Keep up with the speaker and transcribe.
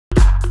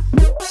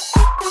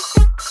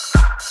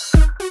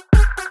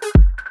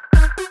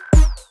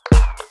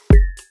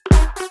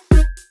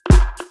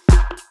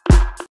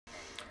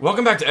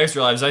Welcome back to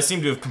Extra Lives. I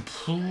seem to have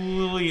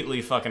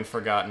completely fucking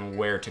forgotten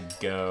where to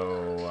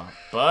go.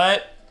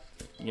 But,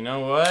 you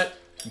know what?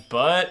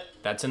 But,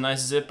 that's a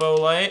nice Zippo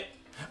light.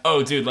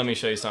 Oh, dude, let me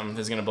show you something.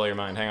 This is gonna blow your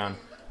mind. Hang on.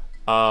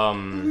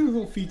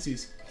 Little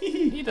feetsies.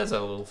 He does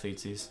have little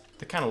feetsies.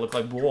 They kind of look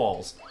like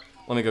walls.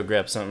 Let me go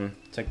grab something.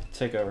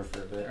 Take over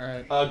for a bit.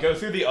 Alright. Go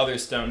through the other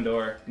stone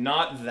door.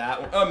 Not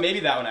that one. Oh, maybe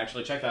that one,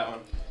 actually. Check that one.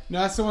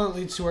 No, that's the one that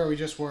leads to where we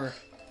just were.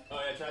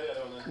 Oh, yeah, try the other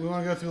one then. We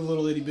want to go through the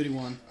little itty bitty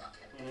one.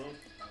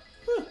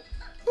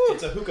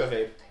 It's a hookah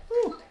vape.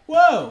 Ooh.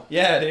 Whoa!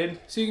 Yeah, dude.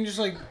 So you can just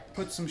like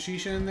put some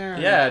shisha in there?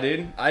 Yeah,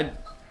 dude. I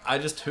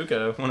just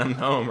hookah when I'm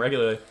home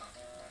regularly.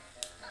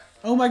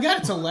 Oh my god,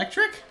 it's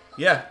electric?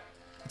 Yeah.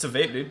 It's a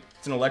vape, dude.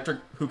 It's an electric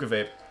hookah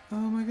vape. Oh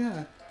my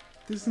god.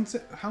 This is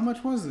how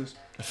much was this?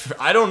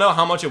 I don't know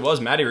how much it was.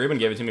 Maddie Rubin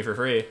gave it to me for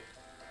free.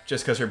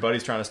 Just because her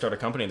buddy's trying to start a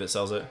company that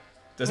sells it.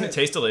 Doesn't it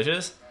taste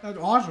delicious? That's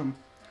awesome.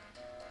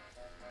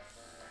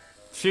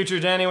 Future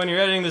Danny, when you're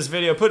editing this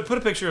video, put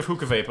a picture of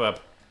hookah vape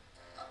up.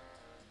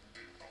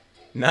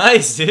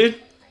 Nice, dude.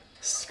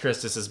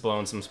 Christus is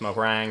blowing some smoke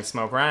rings.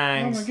 Oh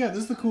my god, this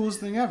is the coolest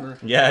thing ever.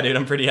 Yeah, dude,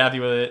 I'm pretty happy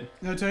with it.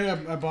 Did I tell you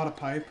I bought a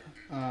pipe?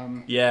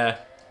 Yeah.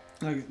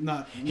 Like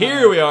not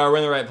Here we are. We're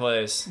in the right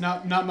place.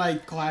 Not my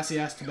classy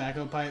ass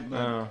tobacco pipe,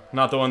 but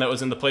not the one that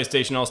was in the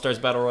PlayStation All Stars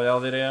Battle Royale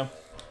video.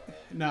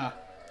 nah.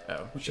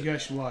 Oh, Which you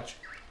guys should watch.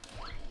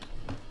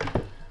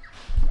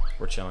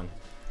 We're chilling.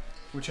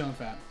 We're chilling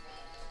fat.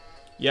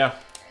 Yeah.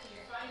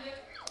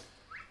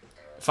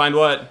 Find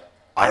what?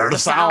 I heard a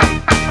sound.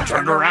 I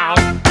turned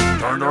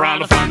around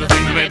to find the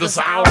thing that made the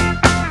sound.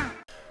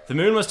 The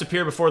moon must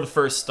appear before the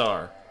first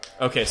star.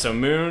 Okay, so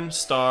moon,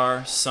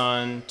 star,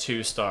 sun,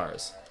 2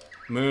 stars.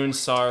 Moon,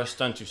 star,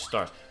 sun, 2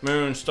 stars.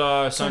 Moon,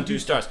 star, sun, 2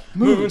 stars.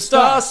 Moon,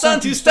 star, sun,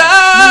 2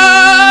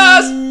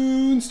 stars!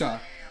 Moon,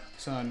 star,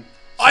 sun.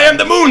 I am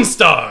the moon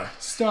star!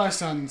 Star,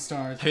 sun,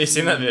 stars. Have you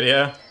seen that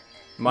video?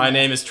 My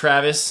name is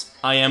Travis.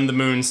 I am the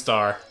moon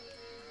star.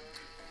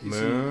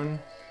 Moon?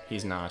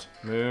 He's not.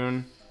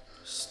 Moon,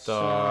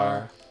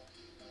 star,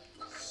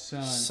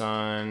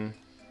 sun,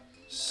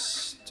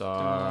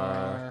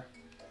 star,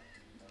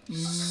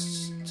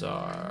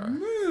 star.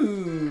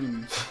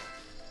 Moon.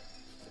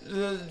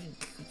 The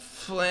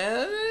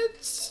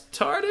planets?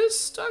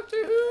 TARDIS?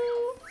 Doctor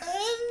Who?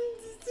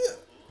 And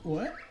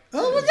what?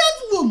 Oh my god,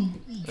 the little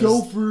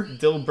gopher.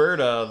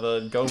 Dilberta,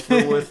 the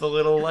gopher with the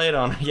little light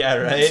on it. Yeah,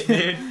 right,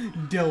 dude?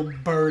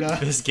 Dilberta.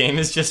 This game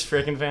is just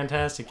freaking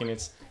fantastic in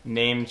its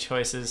name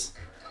choices.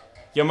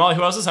 Yo, Molly,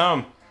 who else is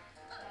home?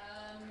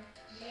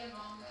 Me and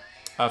Mom.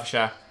 Oh, for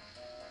sure.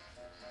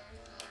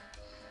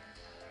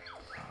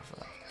 Oh,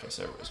 fuck. Guess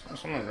everybody's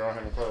gonna draw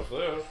him close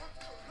this.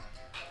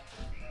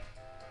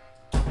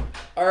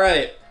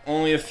 Alright,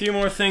 only a few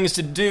more things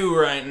to do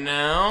right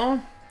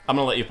now. I'm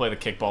gonna let you play the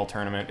kickball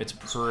tournament. It's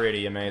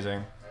pretty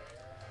amazing.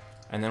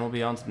 And then we'll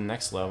be on to the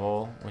next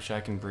level, which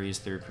I can breeze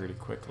through pretty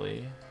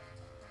quickly.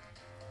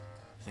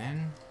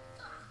 Then...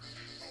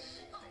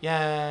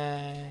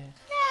 Yay!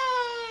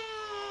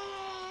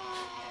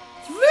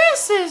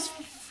 This is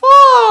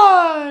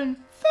fun!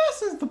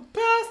 This is the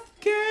best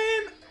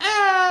game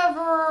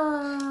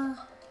ever!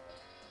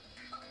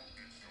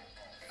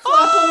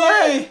 Flap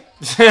away!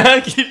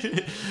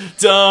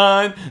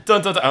 Dun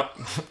dun dun dun. Oh.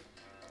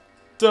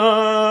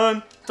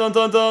 Dun dun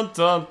dun dun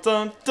dun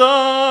dun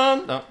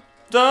dun dun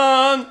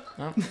dun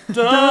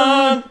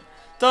dun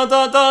dun dun dun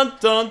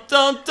dun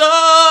dun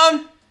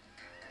dun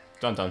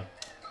dun dun.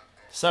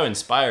 So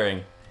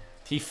inspiring.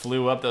 He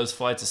flew up those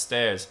flights of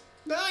stairs.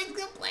 Now he's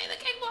gonna play the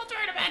kickball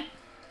tournament!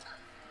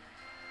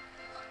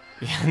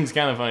 Yeah, it's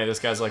kind of funny. This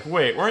guy's like,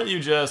 "Wait, weren't you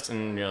just?"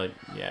 And you're like,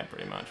 "Yeah,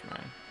 pretty much,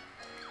 man."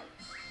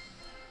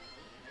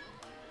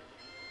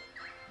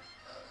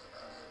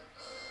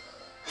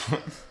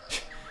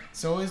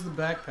 It's always the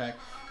backpack.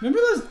 Remember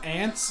those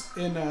ants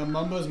in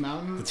Mumbo's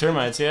Mountain? The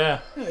termites, yeah.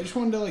 Yeah, they just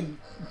wanted to like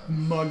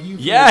mug you.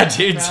 For Yeah, your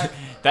dude.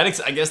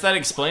 backpack. I guess that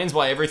explains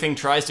why everything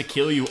tries to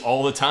kill you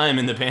all the time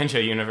in the Banjo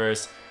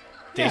universe.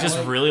 They Yeah, just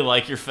like- really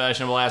like your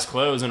fashionable ass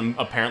clothes, and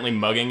apparently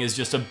mugging is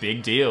just a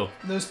big deal.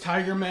 Those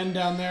tiger men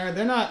down there,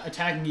 they're not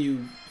attacking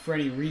you for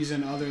any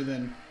reason other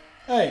than,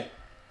 hey,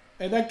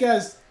 that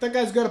guy's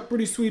got a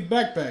pretty sweet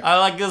backpack. I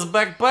like his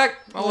backpack.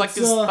 I like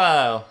his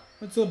style.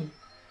 Let's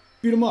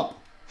beat him up.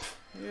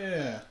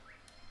 Yeah.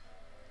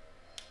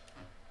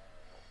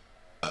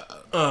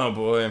 Oh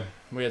boy,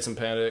 we had some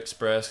Panda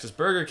Express because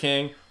Burger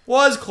King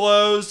was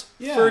closed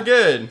Yeah. for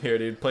good. Here,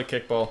 dude, play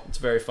kickball. It's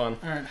very fun.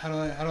 All right, how do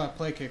I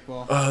play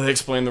kickball? They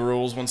explain the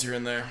rules once you're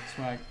in there,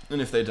 Swag.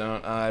 and if they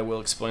don't, I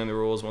will explain the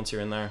rules once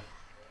you're in there.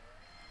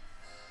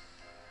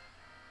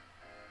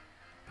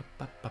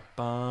 You're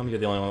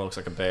the only one that looks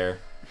like a bear.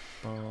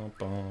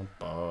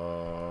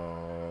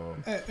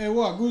 Hey,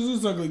 what?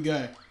 Who's this ugly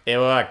guy? Hey,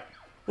 look,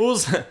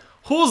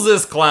 who's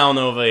this clown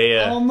over I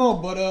here? don't know,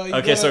 but you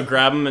Okay, so gotta-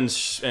 grab him and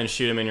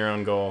shoot him in your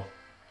own goal.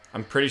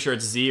 I'm pretty sure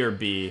it's Z or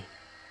B.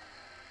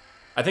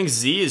 I think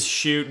Z is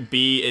shoot,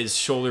 B is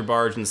shoulder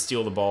barge and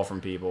steal the ball from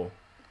people.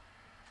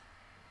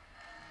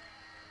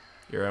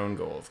 Your own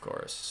goal, of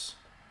course.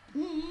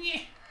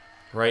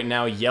 Right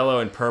now, yellow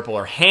and purple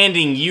are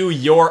handing you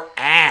your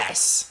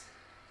ass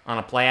on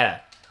a platter.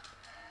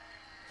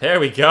 There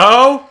we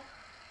go.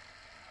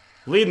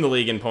 Leading the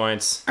league in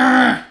points.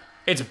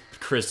 It's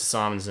Christus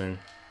Amundsen.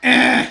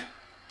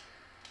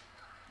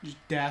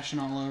 Just dashing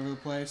all over the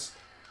place.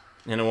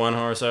 In a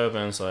one-horse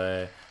open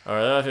sleigh.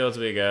 Over the fields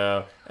we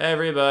go.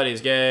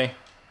 Everybody's gay.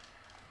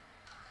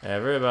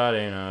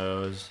 Everybody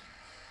knows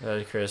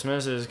that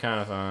Christmas is kind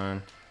of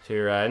fun. To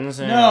ride and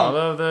sing all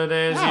of the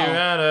days you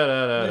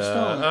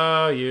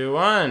Oh, you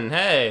won.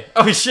 Hey.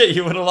 Oh, shit,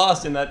 you would have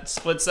lost in that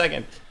split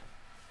second.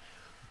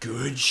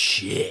 Good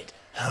shit,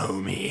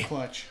 homie.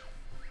 Clutch.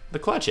 The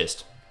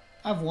clutchest.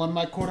 I've won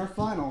my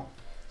quarterfinal.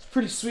 It's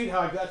pretty sweet how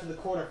I got to the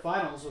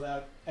quarterfinals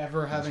without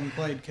ever having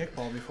played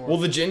kickball before. Well,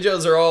 the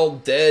Jinjos are all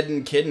dead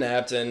and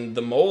kidnapped, and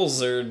the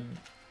moles are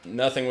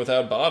nothing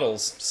without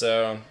bottles,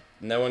 so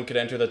no one could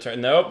enter the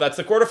tournament. Nope, that's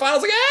the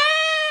quarterfinals again!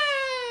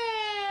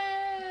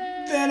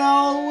 Then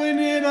I'll win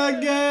it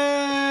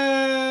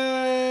again!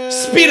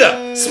 Speed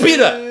up! Speed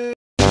up!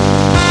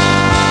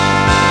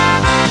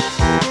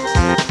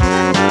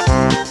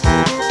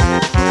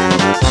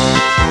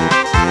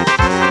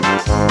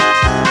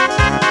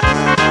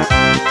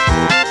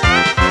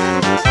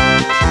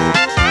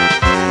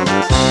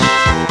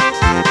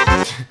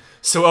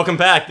 So welcome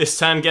back. This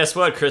time, guess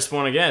what? Chris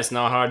won again. It's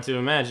not hard to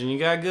imagine. You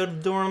gotta go to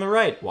the door on the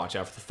right. Watch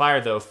out for the fire,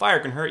 though.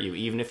 Fire can hurt you,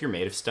 even if you're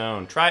made of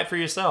stone. Try it for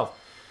yourself.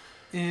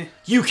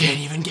 You can't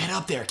even get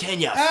up there,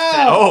 can ya?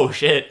 Oh,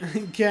 shit.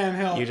 Can't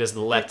help. You just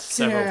leapt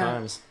several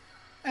times.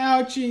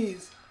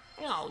 Ouchies.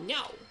 Oh,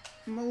 no.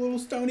 My little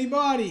stony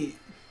body.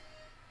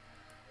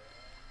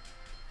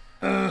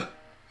 Yeah,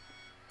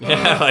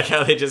 like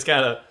how they just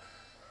kind of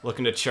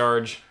looking to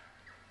charge.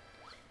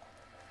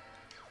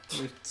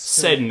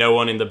 Said no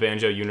one in the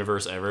Banjo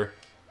universe ever.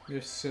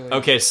 You're silly.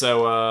 Okay,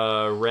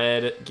 so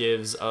red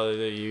gives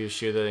you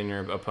shoot it in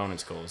your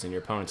opponent's goals, in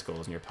your opponent's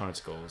goals, in your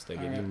opponent's goals. They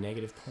give you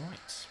negative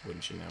points.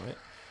 Wouldn't you know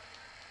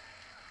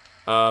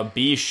it?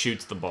 B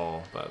shoots the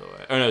ball, by the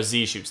way. Oh no,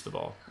 Z shoots the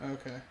ball.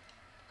 Okay.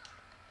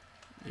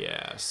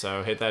 Yeah,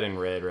 so hit that in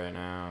red right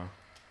now,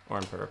 or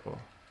in purple.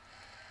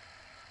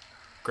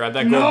 Grab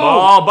that gold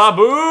ball,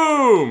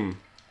 ba-boom!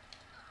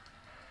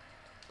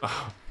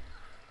 Oh,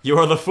 you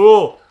are the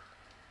fool.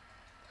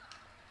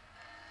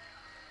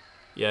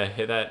 Yeah,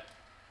 hit that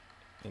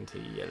into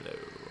yellow.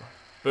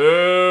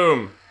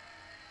 Boom!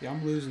 Yeah,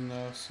 I'm losing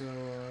though, so...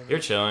 You're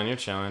chilling, you're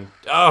chilling.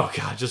 Oh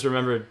god, just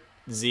remember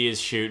Z is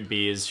shoot,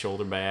 B is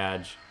shoulder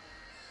badge.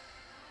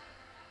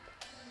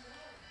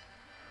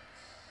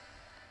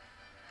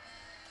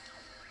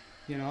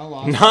 You know, I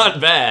lost.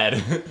 Not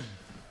bad!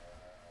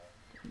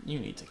 You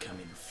need to come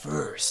in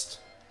first.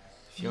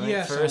 If you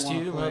ain't first,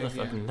 you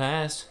motherfucking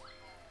last.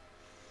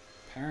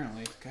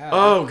 Apparently. God.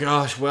 Oh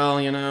gosh,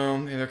 well, you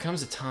know, there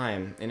comes a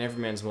time in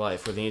every man's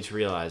life where they need to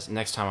realize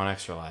next time on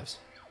Extra Lives.